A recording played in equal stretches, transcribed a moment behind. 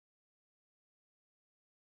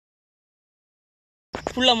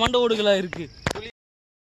ஃபுல்லா மண்டை ஓடுகளா இருக்கு.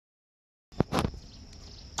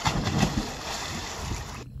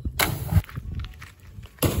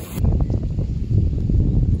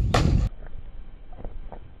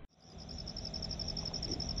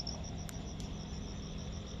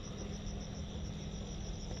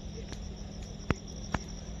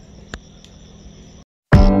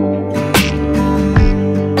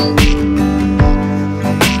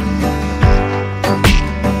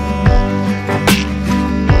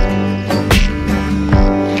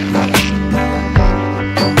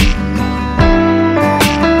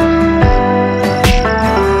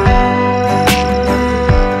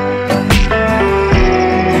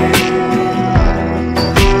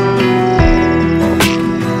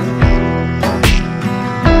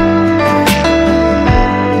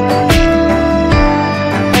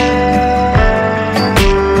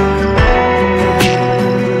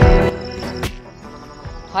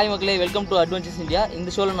 ஹாய் மக்களே, வெல்கம் டு அட்வென்ச்சர்ஸ் இந்தியா. இந்த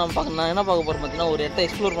ஷோவில் நான் என்ன பார்க்க போகிறோம் பார்த்தீங்கன்னா, ஒரு இடத்த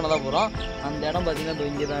எக்ஸ்ப்ளோர் பண்ண தான் போகிறோம். அந்த இடம் பார்த்தீங்கன்னா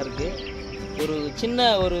இங்கே தான் இருக்குது. சின்ன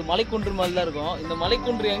ஒரு மலைக்குன்று மாதிரி தான் இருக்கும். இந்த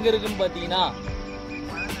மலைக்குன்று எங்கே இருக்குதுன்னு பார்த்தீங்கன்னா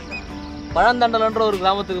பழந்தண்டலன்ற ஒரு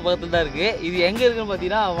கிராமத்துக்கு பக்கத்தில் தான் இருக்குது. இது எங்கே இருக்குதுன்னு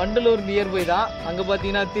பார்த்தீங்கன்னா வண்டலூர் நியர்பை தான். அங்கே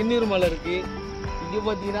பார்த்தீங்கன்னா தென்னீர் மலை இருக்குது. இங்கே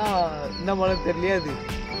பார்த்தீங்கன்னா என்ன மலை தெரியலையே. அது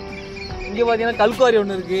இங்கே பார்த்தீங்கன்னா கல்குவாரி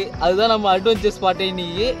ஒன்று இருக்குது. அதுதான் நம்ம அட்வென்ச்சர் ஸ்பாட்டே.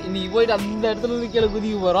 இன்னைக்கு போயிட்டு அந்த இடத்துல இருந்து கீழே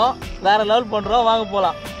குதிக்க போகிறோம். வேறு லெவல் பண்ணுறோம். வாங்க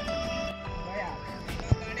போகலாம்.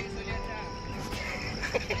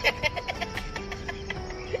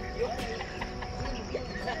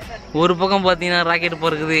 ஒரு பக்கம் பார்த்தீங்கன்னா ராக்கெட்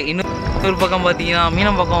பறக்குது. இன்னொரு பக்கம் பார்த்தீங்கன்னா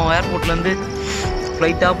மீனம்பாக்கம் ஏர்போர்ட்லேருந்து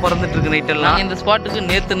ஃப்ளைட்டாக பறந்துட்டு இருக்கு நைட்டெல்லாம். இந்த ஸ்பாட்டுக்கு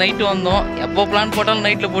நேற்று நைட்டு வந்தோம். எப்போ பிளான் போட்டாலும்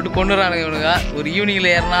நைட்டில் போட்டு கொண்டு வரானுங்க இவனுங்க. ஒரு ஈவினிங்கில்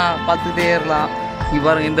ஏறினா பார்த்துக்கிட்டே ஏறலாம். இங்கே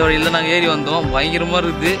பாருங்கள், இந்த வழியில் நாங்கள் ஏறி வந்தோம். பயங்கரமாக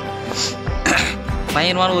இருக்குது.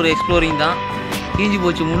 பயங்கரமான ஒரு எக்ஸ்ப்ளோரிங் தான். கீஞ்சி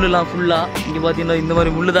போச்சு முள்ளுலாம் ஃபுல்லாக. இங்கே பார்த்தீங்கன்னா இந்த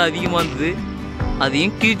மாதிரி முள்ளு தான் அதிகமாக இருந்தது.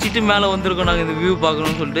 அதையும் கீழ்ச்சிட்டு மேலே வந்திருக்கோம் நாங்கள் இந்த வியூ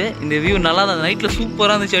பார்க்கணும்னு சொல்லிட்டு. இந்த வியூ நல்லா தான் நைட்டில்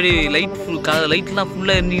சூப்பராக இருந்துச்சு. அப்படி லைட்லாம்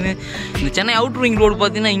ஃபுல்லாக இருந்தீங்கன்னு. இந்த சென்னை அவுட்டர் ரிங் ரோடு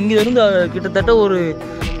பார்த்தீங்கன்னா இங்கேருந்து கிட்டத்தட்ட ஒரு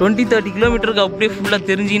 20-30 கிலோமீட்டருக்கு அப்படியே ஃபுல்லாக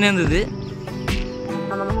தெரிஞ்சினே இருந்தது.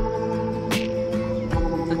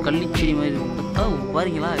 கள்ளிச்செடி மாதிரி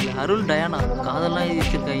பாருங்களா, இல்லை அருள் டயானா காதெல்லாம் எழுதி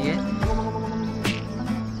வச்சிருக்காங்க.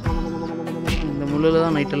 இந்த முள்ளில்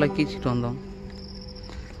தான் நைட்டெல்லாம் கீச்சிட்டு வந்தோம்.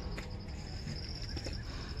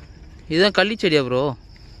 இதுதான் கள்ளிச்செடியா ப்ரோ?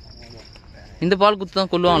 இந்த பால் குத்து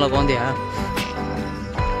தான் கொல்லுவாங்களா குழந்தையா?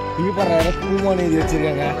 இங்கே பாரு, யாரோ பூமான் எழுதி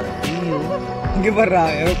வச்சிருக்காங்க. இங்கே பாரு,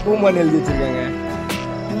 யாரோ பூமான் எழுதி வச்சிருக்காங்க.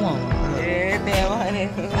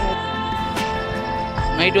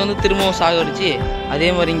 நைட்டு வந்து திரும்பவும் சாகடிச்சு அதே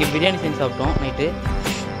மாதிரி இங்கே பிரியாணி செஞ்சு சாப்பிட்டோம் நைட்டு.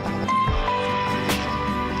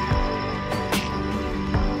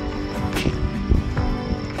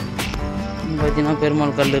 பார்த்தீங்கன்னா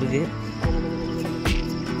பெருமாள் கல் இருக்குது.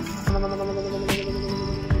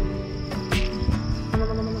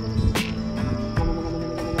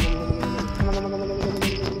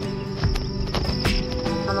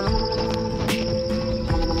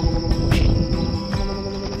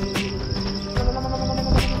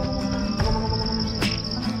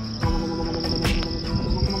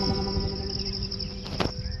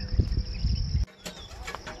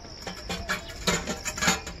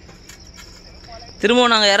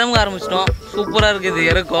 திரும்பவும் நாங்கள் இறங்க ஆரம்பிச்சிட்டோம். சூப்பராக இருக்குது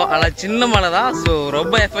இறக்கம். ஆனால் சின்ன மலை தான். ஸோ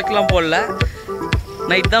ரொம்ப எஃபெக்ட்லாம் போடல.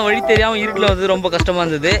 நைட் தான் வழி தெரியாமல் இருட்டில் வந்து ரொம்ப கஷ்டமாக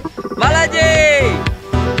இருந்தது. பாலாஜி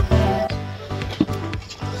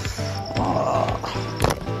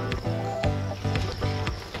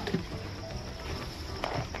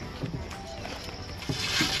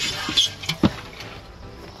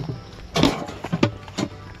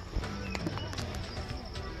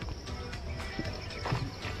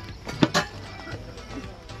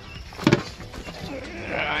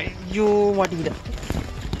ஐயோ மாட்டிக்கிட்டேன்.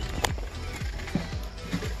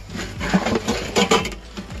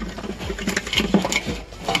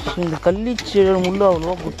 இந்த கள்ளிச்செடி முள்ளு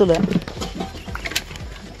அவ்வளோவா குத்தலை.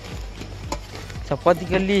 சப்பாத்தி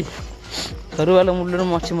கள்ளி கருவேலை முள்ளுன்னு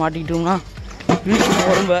மாச்சு மாட்டிக்கிட்டோம்னா வீட்டுக்கு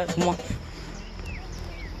உடம்ப சும்மா.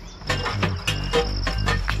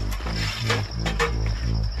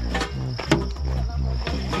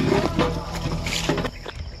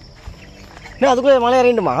 அதுக்குள்ளே மழை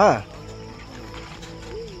இறங்கிடுமா?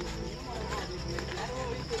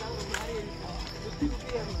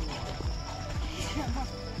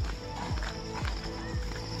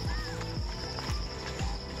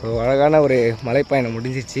 ஸோ அழகான ஒரு மலைப்பயணம்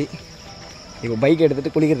முடிஞ்சிச்சு. இப்போ பைக்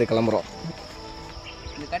எடுத்துகிட்டு குளிக்கிறதுக்கு கிளம்புறோம்.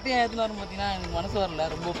 இந்த கட்டையை எடுத்துன்னு வரும் பார்த்தீங்கன்னா எனக்கு மனசு வரல.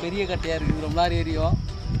 ரொம்ப பெரிய கட்டையாக இருக்குது. ரொம்ப நேரம் ஏரியும்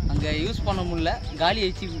அங்கே யூஸ் பண்ண முடியல. காலி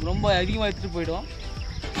ஆயிடுச்சு. ரொம்ப அதிகமாக எடுத்துகிட்டு போயிடும்.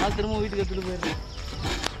 நான் திரும்ப வீட்டுக்கு எடுத்துகிட்டு போயிடுறேன்.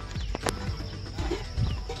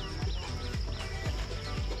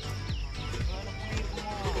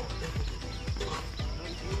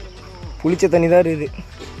 குளிச்ச தண்ணி தான் இருக்குது.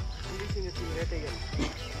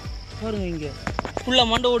 பாருங்க இங்க ஃபுல்லா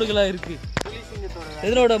மண்டை ஓடுகளா இருக்கு.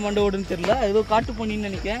 எதனோட மண்டை ஓடுன்னு தெரியல, ஏதோ காட்டு பண்ணின்னு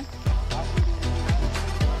நினைக்கிறேன்.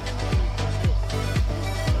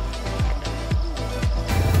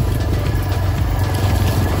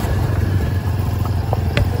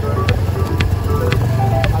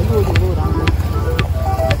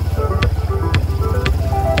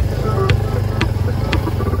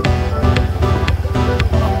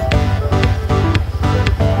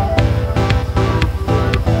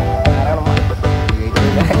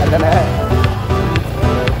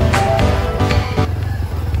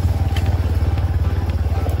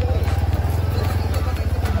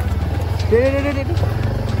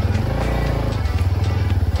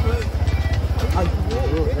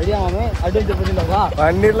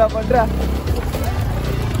 பண்ணிடலாம் பண்ற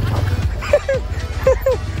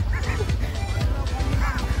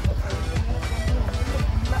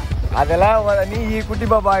அதெல்லாம் நீ குட்டி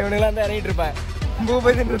பாப்பா இவனுங்களாம் தான் இறங்கிட்டு இருப்பேன்.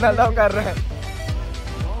 பூபதின்றதால தான் உட்காடுறேன்.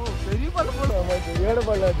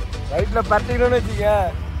 ரைட்ல பரட்டிக்கணும்னு வச்சுக்க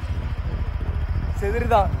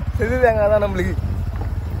செதுருதாங்க அதான் நம்மளுக்கு.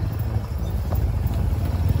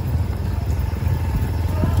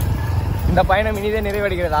 இந்த பயணம் இனிதே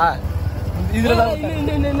நிறைவடைகிறதா? இதுலதான்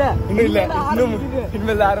இன்னும் இல்ல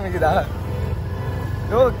இனிமேல் ஆரம்பிக்குதா?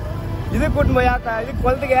 ஓ இது கூட்டு போயா இது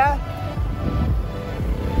குளத்துக்க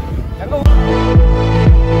எங்க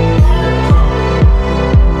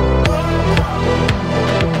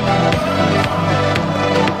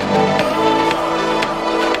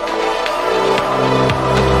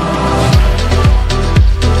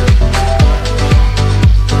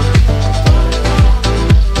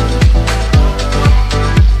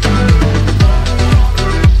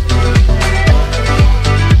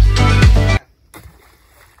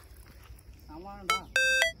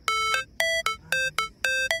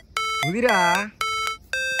உதிரா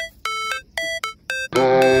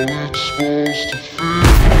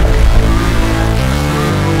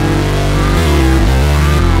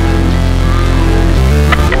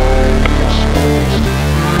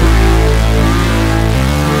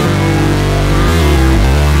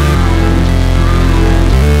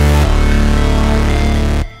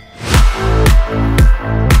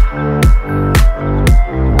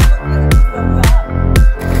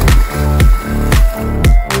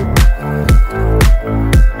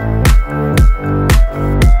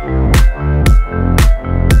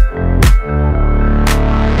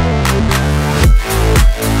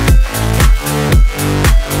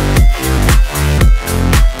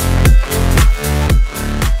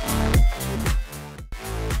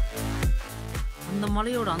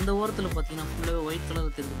மலையோட அந்த ஓரத்தில் பார்த்தீங்கன்னா ஃபுல்லாகவே ஒயிட் கலர்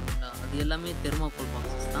தெரிஞ்சுக்கோங்களா, அது எல்லாமே தெர்மாக்கோல்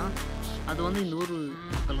பாக்ஸஸ் தான். அது வந்து இந்த ஊர்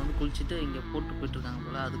மக்கள் வந்து குளிச்சுட்டு இங்கே போட்டு போயிட்டுருக்காங்க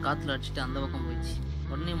போல். அது காற்றுல அடிச்சுட்டு அந்த பக்கம் போயிடுச்சு.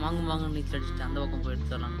 உடனே மாங்கு நீச்சல் அடிச்சுட்டு அந்த பக்கம் போய்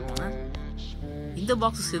எடுத்து வரலான்னு போனேன். இந்த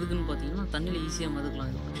பாக்ஸஸ் எதுக்குன்னு பார்த்தீங்கன்னா தண்ணியில் ஈஸியாக மதுக்கலாம்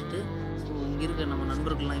இது பிடிச்சிட்டு. ஸோ இங்கே இருக்க நம்ம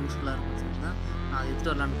நண்பர்கள்லாம் யூஸ்ஃபுல்லாக இருக்குன்னு சொல்லி தான் நான் அதை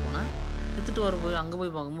எடுத்துகிட்டு வரலான்னு போனேன். எடுத்துகிட்டு வர போய் அங்கே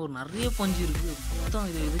போய் பார்க்கும்போது நிறைய பஞ்சு இருக்குது. மொத்தம்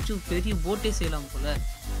இதை வச்சு பெரிய போட்டே செய்யலாம் போல்.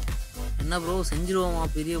 என்ன ப்ரோ செஞ்சுருவோமா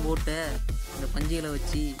பெரிய போட்டை இந்த பஞ்சுகளை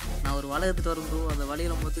வச்சு? நான் ஒரு வலை எடுத்துகிட்டு வரேன் ப்ரோ, அந்த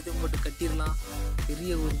வலையில் மொத்தத்தையும் போட்டு கட்டிடலாம், பெரிய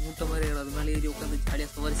ஒரு மூட்டை மாதிரி அது மேலே ஏறி உட்காந்து ஜாலியாக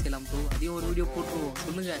சவாரி செய்யலாம் ப்ரோ. அதையும் ஒரு வீடியோ போட்டுருவோம்.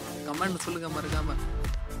 சொல்லுங்கள், கமெண்ட் சொல்லுங்கள் மறக்காமல்.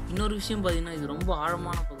 இன்னொரு விஷயம் பார்த்தீங்கன்னா இது ரொம்ப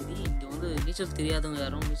ஆழமான பகுதி. இங்கே வந்து நீச்சல் தெரியாதவங்க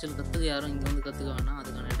யாரும் நீச்சல் கற்றுக்க யாரும் இங்கே வந்து கற்றுக்க வேணாம்,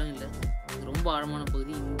 அதுக்கான இடம் இல்லை. இது ரொம்ப ஆழமான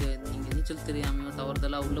பகுதி. இங்கே நீங்கள் நீச்சல் தெரியாமல்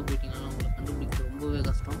தவறுதலாக உள்ளே போயிட்டீங்கன்னா உங்களை கண்டுபிடிக்க ரொம்பவே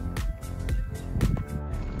கஷ்டம்.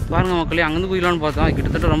 பாருங்கள் மக்களே, அங்கேருந்து குதிக்கலான்னு பார்த்தோம்.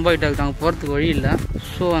 கிட்டத்தட்ட ரொம்ப ஹைட் ஆகுது, அங்கே போகிறதுக்கு வழி இல்லை.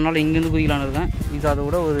 ஸோ அதனால் இங்கேருந்து குதிக்கலான்னு இருக்கேன். இது அதை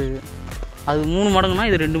விட அது 3 மடங்குனா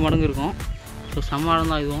இது 2 மடங்கு இருக்கும். ஸோ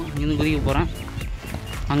சமாளம் தான் இதுவும். இங்கேருந்து குதிக்க போகிறேன்.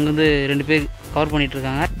 அங்கேருந்து 2 பேர் கவர்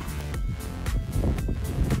பண்ணிகிட்ருக்காங்க.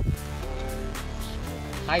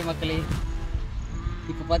 ஹாய் மக்களே,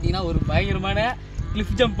 இப்போ பார்த்தீங்கன்னா ஒரு பயங்கரமான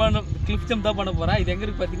கிளிஃப் ஜம்ப் தான் பண்ண போகிறேன். இது எங்கே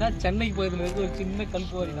இருக்குது பார்த்தீங்கன்னா சென்னை பகுதியில் இருக்குது. ஒரு சின்ன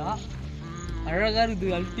கல்புவாரி தான், அழகாக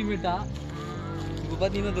இருக்குது, அல்டிமேட்டாக. இப்போ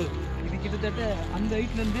பார்த்தீங்கன்னா இது கிட்டத்தட்ட அந்த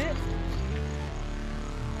ஹைட்லேருந்து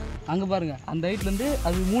அங்கே பாருங்கள், அந்த ஹைட்லேருந்து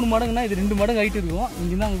அது 3 மடங்குனா இது 2 மடங்கு ஹைட் இருக்கும்.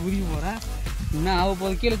 இங்கேருந்து அங்கே குதிக்க போகிறேன். இன்னும் ஆக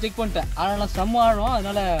போது கீழே செக் பண்ணிட்டேன். ஆழம்லாம் செம்ம ஆழம்.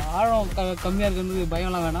 அதனால் ஆழம் கம்மியாக இருக்கிறது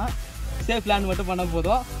பயம்லாம் வேணாம், சேஃப் லேண்ட் மட்டும் பண்ண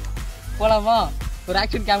போதும். போகலாமா? ஒரு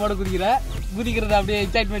ஆக்ஷன் கேமரோட குதிக்கிறது அப்படியே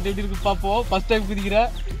எக்ஸைட்மெண்ட் எப்படி இருக்கு பார்ப்போம். First time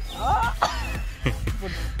குதிக்கிறேன்.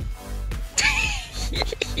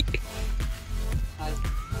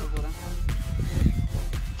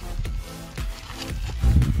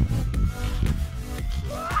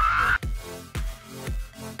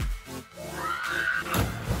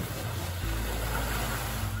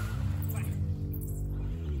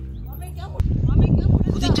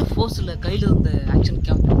 போஸ்ட்ல கையில இருந்த ஆக்ஷன்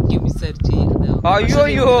கேம் மிஸ் ஆயிடுச்சு.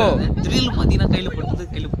 ஐயோ த்ரில் பார்த்தீங்கன்னா கையில் போட்டது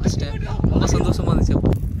கையில் பிடிச்சிட்டேன். ரொம்ப சந்தோஷமா இருந்துச்சு.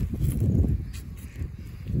 அப்போ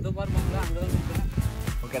இதோ பாருங்களா அங்கே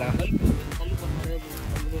ஓகேடா. கல் பண்ணாரு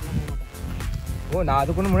ஓ நான்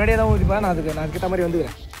அதுக்கு முன்னாடியே தான் ஊதிப்பா. நான் அதுக்கேற்ற மாதிரி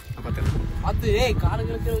வந்துக்கிறேன். பார்த்து ஏய்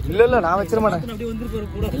காலங்களுக்கு இல்லை நான் வச்சிட மாட்டேன். அப்படியே வந்துருப்பாரு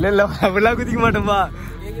கூட. இல்லை அப்படிலாம் குதிக்க மாட்டேன்ப்பா.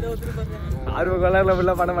 ஆர்வம் கலரில்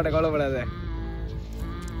அப்படிலாம் பண்ண மாட்டேன். கவலைப்படாத.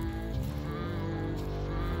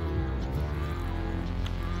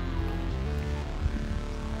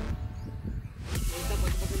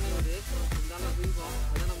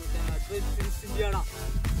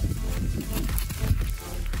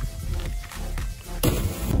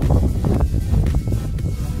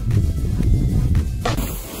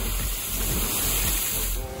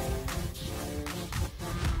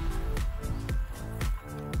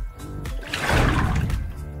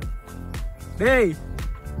 டேய்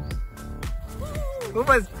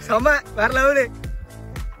சூப்பர் செம்ம வேற லெவலு.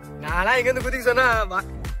 நான்லாம் இங்கேருந்து குதிக்க சொன்னா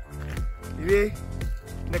இது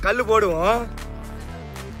இந்த கல் போடுவோம்.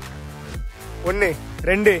 1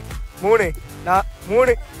 2 3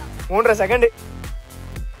 3.5 செகண்டு.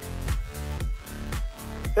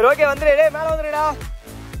 சரி ஓகே வந்துடு. டேய் மேலே வந்துடுடா.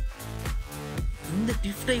 இந்த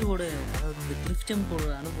கிளிஃப் டைவோட அதாவது இந்த கிளிஃப் ஜம்போட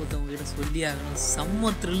அனுபவத்தை உங்ககிட்ட சொல்லி ஆகணும்.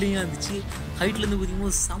 செம்ம த்ரில்லிங்காக இருந்துச்சு. ஹைட்லேருந்து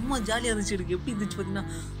குதிக்கும்போது செம்ம ஜாலியாக இருந்துச்சு. எனக்கு எப்படி இருந்துச்சு பார்த்தீங்கன்னா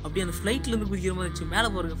அப்படியே அந்த ஃப்ளைட்லேருந்து குதிக்கிற மாதிரி இருந்துச்சு. மேலே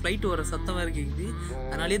போகிற ஃப்ளைட் வர சத்தம் வேறு கேட்குது.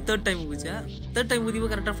 அதனாலேயே தேர்ட் டைம் குதிச்சேன். தேர்ட் டைம்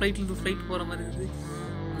குதிக்கும்போது கரெக்டாக ஃப்ளைட்லேருந்து ஃப்ளைட் போகிற மாதிரி இருந்தது.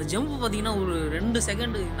 அந்த ஜம்ப் பார்த்தீங்கன்னா ஒரு 2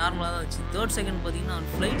 செகண்டு நார்மலாக தான் இருந்துச்சு. தேர்ட் செகண்ட் பார்த்தீங்கன்னா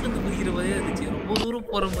ஃப்ளைட்லேருந்து குதிக்கிற மாதிரியே இருந்துச்சு. ரொம்ப தூரம்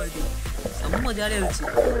போகிற மாதிரி செம்ம ஜாலியாக இருந்துச்சு.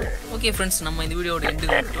 ஓகே ஃப்ரெண்ட்ஸ், நம்ம இந்த வீடியோட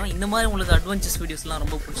எண்டுக்கு வந்துட்டோம். இந்த மாதிரி உங்களுக்கு அட்வென்ச்சர்ஸ் வீடியோஸ்லாம்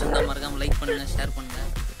ரொம்ப பிடிச்சிருந்தா மறக்காமல் லைக் பண்ணுங்கள், ஷேர் பண்ணுங்கள்,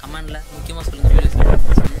 கமெண்டில் முக்கியமாக சொல்லுங்கள் வீடியோஸ்.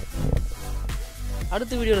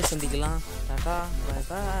 அடுத்த வீடியோவில் சந்திக்கலாம். டாடா, பாய்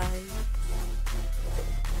பாய்.